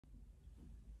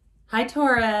Hi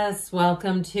Taurus,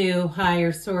 welcome to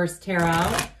Higher Source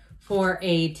Tarot for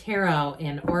a tarot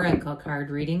and oracle card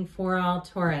reading for all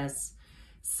Taurus,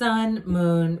 Sun,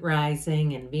 Moon,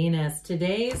 Rising, and Venus.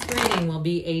 Today's reading will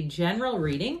be a general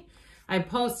reading. I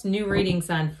post new readings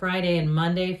on Friday and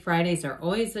Monday. Fridays are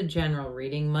always a general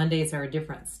reading. Mondays are a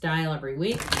different style every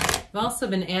week. I've also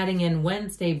been adding in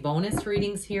Wednesday bonus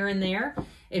readings here and there.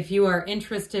 If you are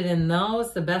interested in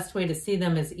those, the best way to see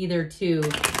them is either to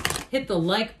hit the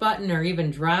like button or even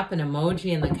drop an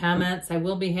emoji in the comments. I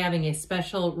will be having a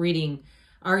special reading,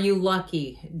 Are You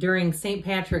Lucky?, during St.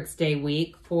 Patrick's Day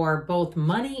week for both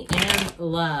money and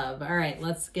love. All right,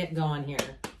 let's get going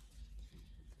here.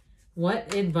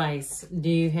 What advice do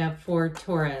you have for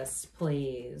Taurus,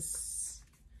 please?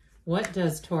 What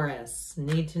does Taurus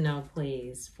need to know,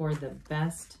 please, for the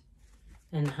best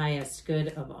and highest good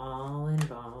of all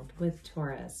involved with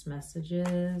Taurus?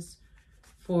 Messages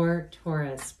for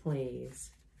Taurus,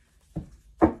 please.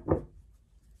 All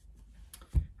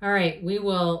right, we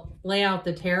will lay out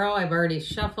the tarot. I've already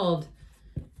shuffled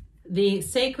the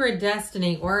Sacred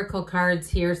Destiny Oracle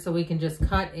cards here so we can just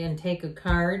cut and take a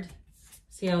card.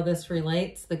 See how this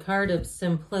relates? The card of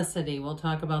simplicity. We'll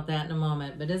talk about that in a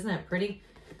moment, but isn't that pretty?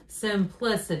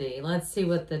 Simplicity. Let's see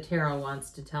what the tarot wants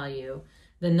to tell you.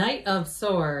 The Knight of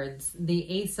Swords, the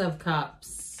Ace of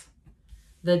Cups,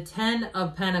 the Ten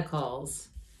of Pentacles,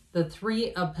 the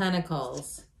Three of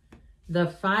Pentacles, the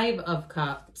Five of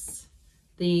Cups,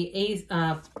 the Ace,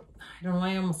 I don't know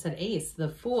why I almost said Ace, the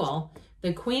Fool,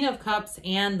 the Queen of Cups,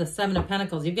 and the Seven of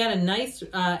Pentacles. You've got a nice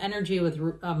energy with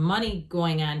money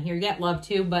going on here. You got love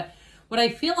too, but what I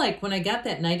feel like when I got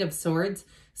that Knight of Swords,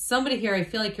 somebody here, I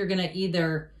feel like you're going to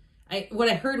either, what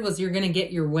I heard was you're going to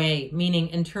get your way, meaning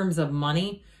in terms of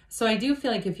money. So I do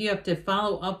feel like if you have to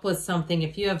follow up with something,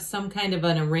 if you have some kind of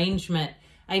an arrangement,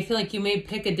 I feel like you may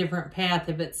pick a different path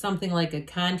if it's something like a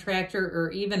contractor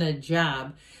or even a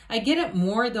job. I get it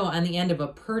more though on the end of a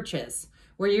purchase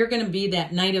where you're going to be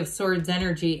that Knight of Swords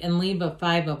energy and leave a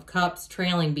Five of Cups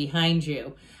trailing behind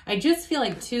you. I just feel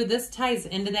like too, this ties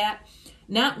into that,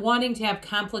 not wanting to have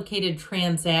complicated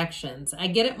transactions. I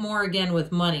get it more again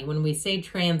with money when we say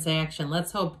transaction.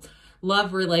 Let's hope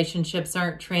love relationships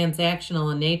aren't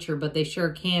transactional in nature, but they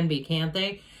sure can be, can't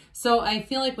they? So I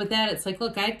feel like with that, it's like,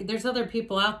 look, there's other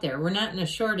people out there. We're not in a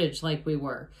shortage like we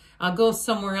were. I'll go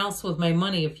somewhere else with my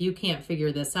money if you can't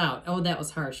figure this out. Oh, that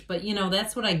was harsh. But, you know,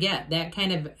 that's what I get, that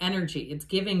kind of energy. It's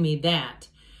giving me that.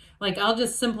 Like, I'll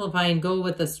just simplify and go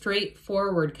with a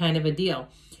straightforward kind of a deal.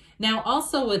 Now,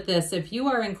 also with this, if you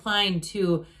are inclined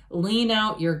to lean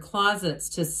out your closets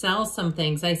to sell some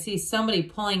things, I see somebody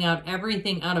pulling out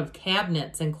everything out of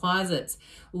cabinets and closets,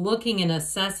 looking and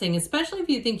assessing, especially if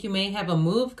you think you may have a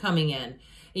move coming in.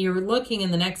 You're looking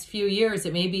in the next few years,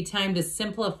 it may be time to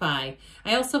simplify.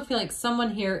 I also feel like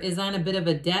someone here is on a bit of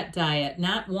a debt diet,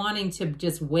 not wanting to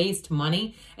just waste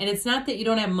money. And it's not that you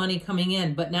don't have money coming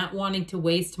in, but not wanting to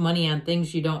waste money on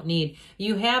things you don't need.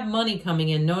 You have money coming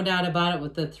in, no doubt about it,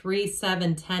 with the 3,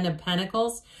 7, 10 of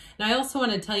Pentacles. And I also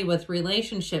want to tell you with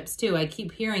relationships too, I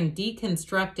keep hearing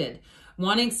deconstructed,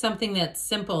 wanting something that's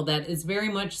simple, that is very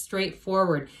much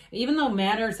straightforward. Even though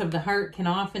matters of the heart can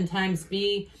oftentimes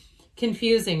be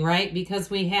confusing, right? Because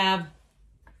we have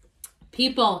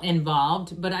people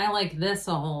involved, but I like this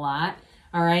a whole lot.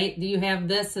 All right. You have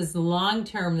this as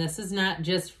long-term. This is not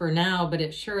just for now, but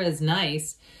it sure is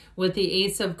nice with the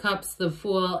Ace of Cups, the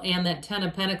Fool, and that Ten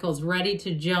of Pentacles, ready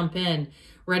to jump in,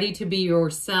 ready to be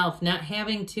yourself, not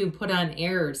having to put on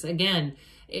airs. Again,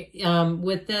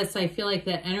 with this, I feel like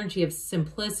that energy of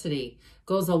simplicity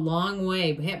goes a long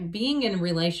way. Being in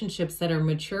relationships that are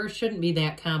mature shouldn't be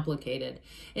that complicated.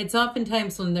 It's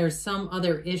oftentimes when there's some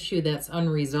other issue that's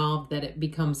unresolved that it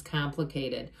becomes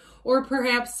complicated. Or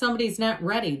perhaps somebody's not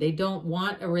ready. They don't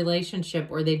want a relationship,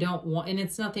 or they don't want, and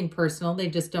it's nothing personal, they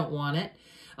just don't want it.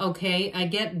 Okay, I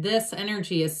get this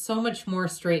energy is so much more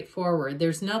straightforward.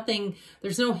 There's nothing,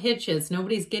 there's no hitches.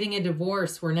 Nobody's getting a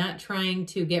divorce. We're not trying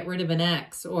to get rid of an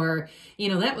ex, or, you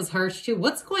know, that was harsh too.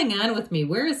 What's going on with me?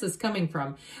 Where is this coming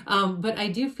from? But I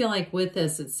do feel like with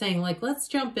this, it's saying like, let's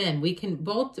jump in. We can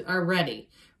both are ready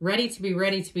to be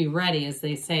ready, as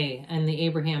they say in the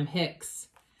Abraham Hicks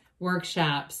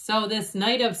workshops. So this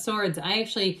Knight of Swords, I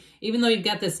actually, even though you've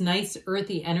got this nice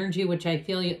earthy energy, which I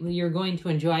feel you're going to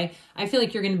enjoy, I feel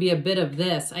like you're going to be a bit of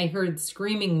this. I heard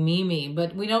screaming Mimi,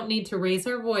 but we don't need to raise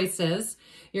our voices.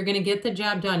 You're going to get the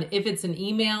job done. If it's an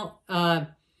email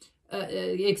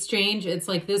exchange, it's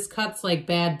like this cuts like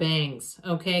bad bangs.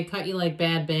 Okay, cut you like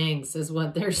bad bangs is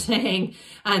what they're saying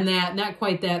on that. Not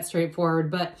quite that straightforward,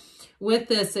 but with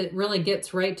this, it really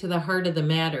gets right to the heart of the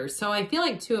matter. So I feel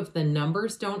like too, if the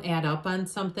numbers don't add up on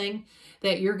something,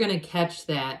 that you're going to catch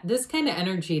that. This kind of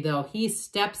energy though, he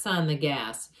steps on the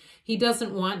gas. He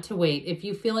doesn't want to wait. If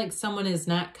you feel like someone is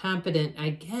not competent,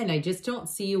 again, I just don't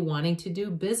see you wanting to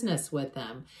do business with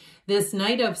them. This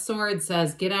Knight of Swords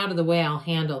says, get out of the way, I'll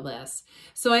handle this.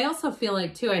 So I also feel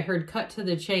like too, I heard cut to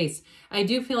the chase. I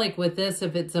do feel like with this,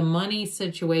 if it's a money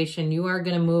situation, you are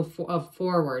going to move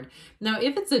forward. Now,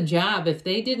 if it's a job, if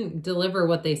they didn't deliver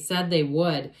what they said they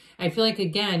would, I feel like,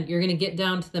 again, you're going to get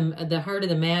down to the heart of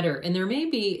the matter. And there may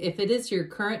be, if it is your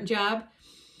current job,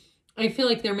 I feel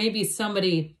like there may be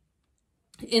somebody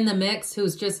in the mix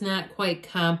who's just not quite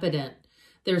competent.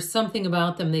 There's something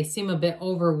about them. They seem a bit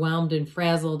overwhelmed and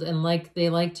frazzled and like they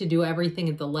like to do everything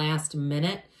at the last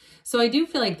minute. So I do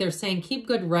feel like they're saying keep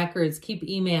good records, keep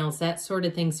emails, that sort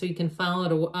of thing, so you can follow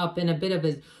it up in a bit of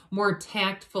a more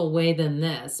tactful way than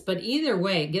this. But either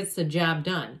way, it gets the job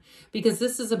done, because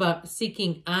this is about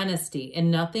seeking honesty, and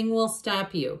nothing will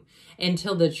stop you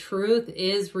until the truth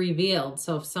is revealed.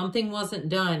 So if something wasn't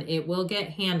done, it will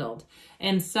get handled.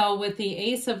 And so with the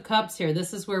Ace of Cups here,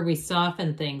 this is where we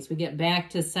soften things. We get back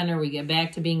to center. We get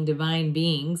back to being divine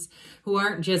beings who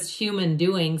aren't just human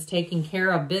doings taking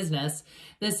care of business.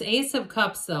 This Ace of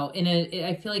Cups, though,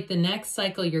 I feel like the next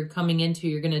cycle you're coming into,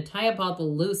 you're going to tie up all the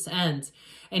loose ends,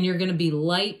 and you're going to be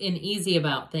light and easy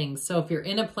about things. So if you're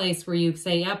in a place where you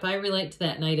say, yep, I relate to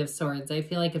that Knight of Swords. I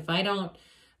feel like if I don't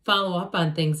follow up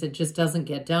on things, it just doesn't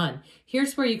get done.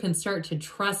 Here's where you can start to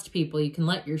trust people. You can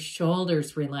let your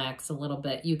shoulders relax a little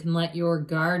bit. You can let your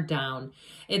guard down.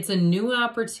 It's a new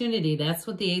opportunity. That's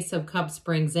what the Ace of Cups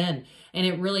brings in. And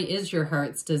it really is your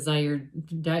heart's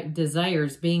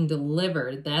desires being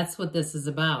delivered. That's what this is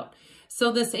about.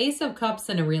 So this Ace of Cups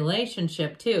in a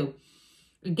relationship too,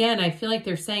 again, I feel like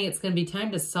they're saying it's going to be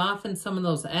time to soften some of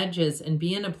those edges and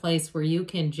be in a place where you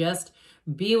can just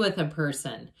be with a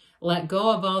person. Let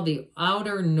go of all the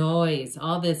outer noise,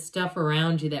 all this stuff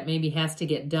around you that maybe has to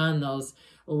get done, those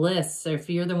lists. Or if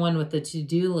you're the one with the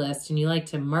to-do list and you like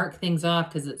to mark things off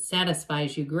because it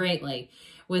satisfies you greatly.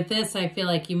 With this, I feel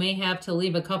like you may have to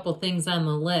leave a couple things on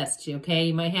the list, okay?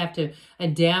 You might have to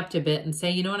adapt a bit and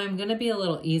say, you know what, I'm going to be a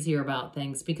little easier about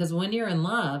things, because when you're in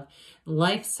love,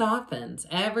 life softens.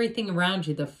 Everything around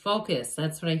you, the focus,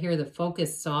 that's what I hear, the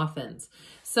focus softens.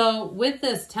 So with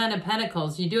this 10 of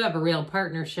Pentacles, you do have a real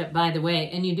partnership, by the way,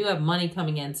 and you do have money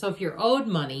coming in. So if you're owed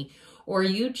money, or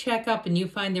you check up and you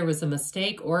find there was a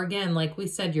mistake, or again, like we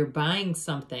said, you're buying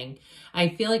something, I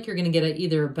feel like you're going to get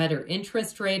either a better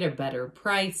interest rate, a better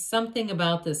price. Something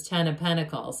about this 10 of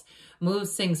Pentacles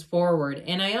moves things forward.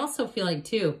 And I also feel like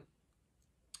too,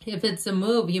 if it's a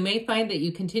move, you may find that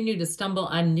you continue to stumble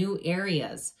on new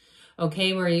areas.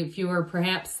 Okay, where if you were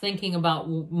perhaps thinking about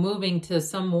moving to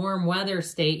some warm weather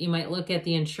state, you might look at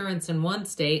the insurance in one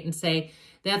state and say,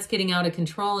 that's getting out of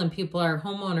control and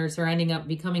homeowners are ending up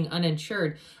becoming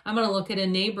uninsured. I'm going to look at a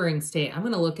neighboring state. I'm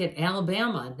going to look at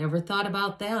Alabama. Never thought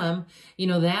about them. You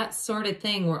know, that sort of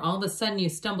thing where all of a sudden you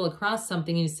stumble across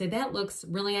something and you say, that looks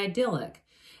really idyllic.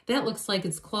 That looks like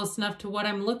it's close enough to what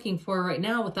I'm looking for right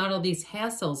now without all these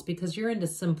hassles, because you're into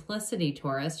simplicity,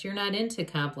 Taurus. You're not into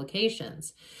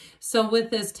complications. So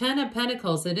with this 10 of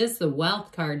Pentacles, it is the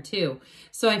wealth card too.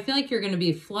 So I feel like you're going to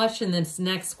be flush in this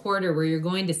next quarter where you're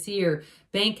going to see your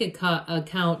bank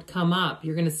account come up.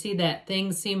 You're going to see that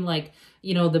things seem like,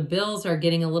 you know, the bills are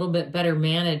getting a little bit better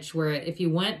managed, where if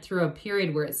you went through a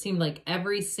period where it seemed like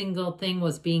every single thing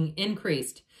was being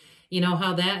increased, you know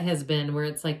how that has been, where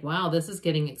it's like, wow, this is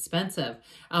getting expensive.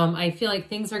 I feel like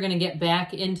things are going to get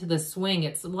back into the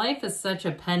swing. Life is such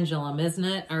a pendulum, isn't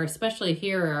it? Or especially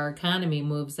here, our economy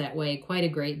moves that way quite a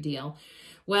great deal.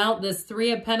 Well, this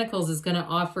 3 of Pentacles is going to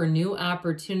offer new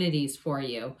opportunities for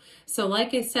you. So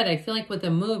like I said, I feel like with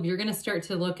a move, you're going to start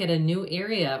to look at a new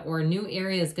area, or a new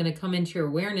area is going to come into your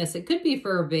awareness. It could be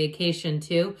for a vacation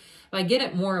too. But I get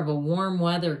it more of a warm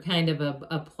weather kind of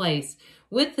a place.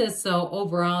 With this, though,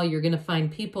 overall, you're going to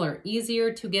find people are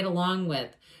easier to get along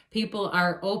with. People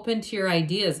are open to your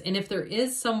ideas. And if there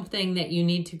is something that you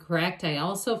need to correct, I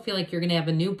also feel like you're going to have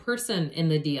a new person in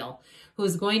the deal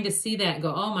who's going to see that and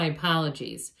go, oh, my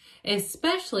apologies.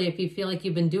 Especially if you feel like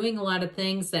you've been doing a lot of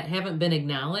things that haven't been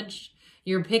acknowledged.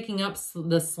 You're picking up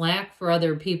the slack for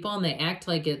other people and they act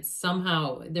like it's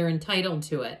somehow they're entitled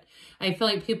to it. I feel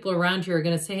like people around you are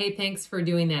going to say, hey, thanks for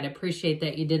doing that. I appreciate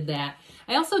that you did that.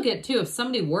 I also get, too, if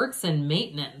somebody works in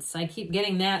maintenance, I keep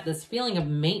getting that. This feeling of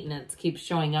maintenance keeps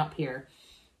showing up here.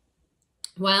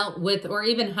 Well, or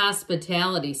even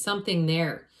hospitality, something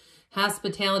there.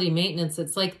 hospitality, maintenance.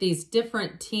 It's like these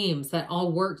different teams that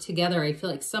all work together. I feel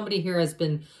like somebody here has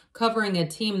been covering a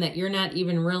team that you're not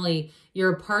even really,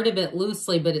 you're a part of it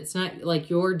loosely, but it's not like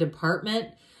your department.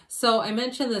 So I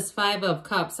mentioned this Five of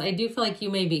Cups. I do feel like you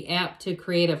may be apt to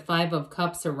create a Five of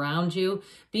Cups around you.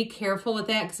 Be careful with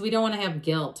that because we don't want to have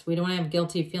guilt. We don't want to have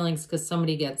guilty feelings because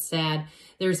somebody gets sad.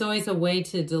 There's always a way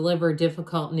to deliver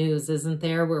difficult news, isn't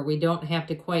there, where we don't have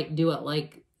to quite do it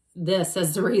like this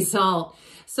as the result.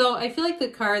 So I feel like the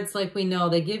cards, like we know,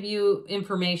 they give you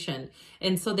information.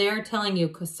 And so they are telling you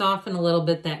to soften a little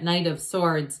bit that Knight of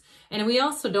Swords. And we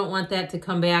also don't want that to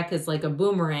come back as like a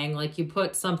boomerang, like you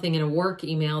put something in a work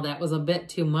email that was a bit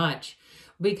too much.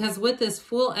 Because with this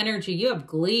Fool energy, you have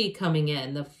glee coming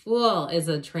in. The Fool is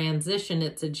a transition.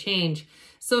 It's a change.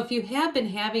 So if you have been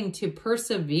having to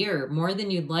persevere more than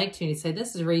you'd like to, and you say,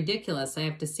 this is ridiculous, I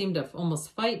have to seem to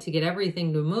almost fight to get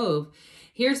everything to move,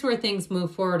 here's where things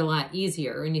move forward a lot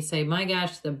easier. And you say, my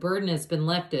gosh, the burden has been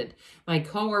lifted. My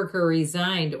coworker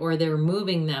resigned, or they're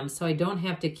moving them, so I don't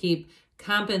have to keep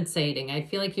compensating. I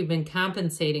feel like you've been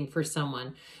compensating for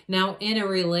someone. Now, in a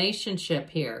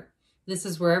relationship here, this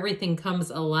is where everything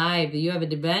comes alive. You have a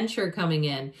adventure coming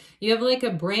in. You have like a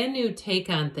brand new take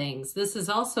on things. This is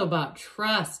also about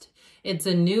trust. It's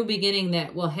a new beginning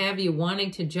that will have you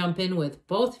wanting to jump in with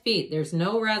both feet. There's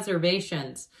no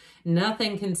reservations.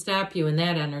 Nothing can stop you in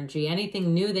that energy.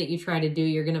 Anything new that you try to do,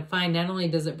 you're going to find not only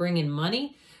does it bring in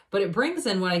money, but it brings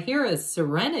in what I hear is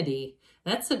serenity.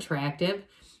 That's attractive.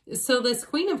 So this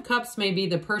Queen of Cups may be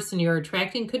the person you're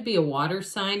attracting. Could be a water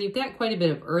sign. You've got quite a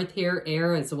bit of earth here,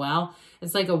 air as well.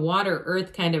 It's like a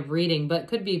water-earth kind of reading, but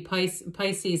could be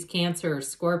Pisces, Cancer, or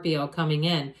Scorpio coming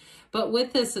in. But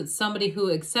with this, it's somebody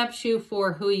who accepts you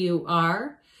for who you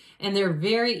are, and they're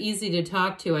very easy to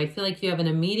talk to. I feel like you have an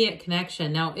immediate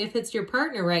connection. Now, if it's your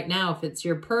partner right now, if it's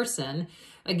your person,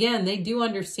 again, they do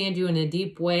understand you in a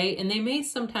deep way, and they may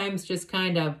sometimes just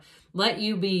kind of let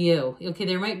you be you. Okay,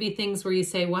 there might be things where you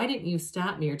say, why didn't you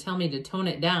stop me or tell me to tone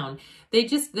it down? They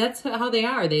just, that's how they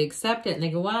are. They accept it and they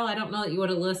go, well, I don't know that you would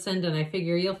have listened and I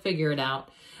figure you'll figure it out.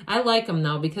 I like them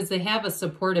though because they have a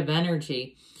supportive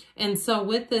energy. And so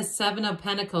with this Seven of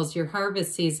Pentacles, your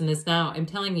harvest season is now. I'm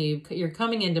telling you, you're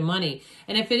coming into money.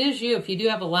 And if it is you, if you do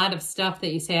have a lot of stuff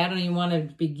that you say, I don't even want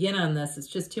to begin on this, it's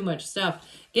just too much stuff,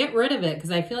 get rid of it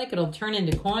because I feel like it'll turn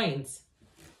into coins.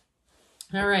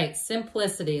 All right,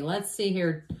 simplicity. Let's see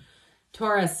here,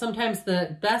 Taurus. Sometimes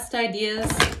the best ideas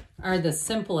are the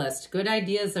simplest. Good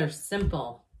ideas are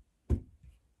simple.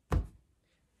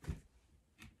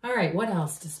 All right, what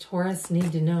else does Taurus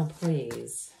need to know,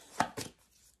 please?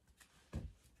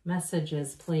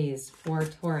 Messages, please, for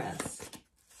Taurus.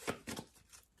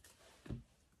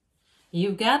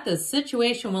 You've got the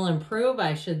situation will improve,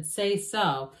 I should say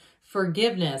so.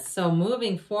 Forgiveness. So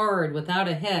moving forward without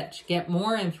a hitch, get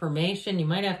more information. You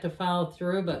might have to follow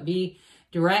through, but be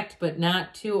direct, but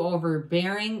not too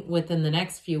overbearing within the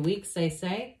next few weeks, they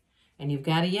say. And you've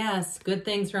got a yes. Good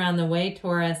things are on the way,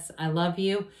 Taurus. I love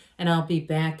you, and I'll be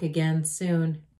back again soon.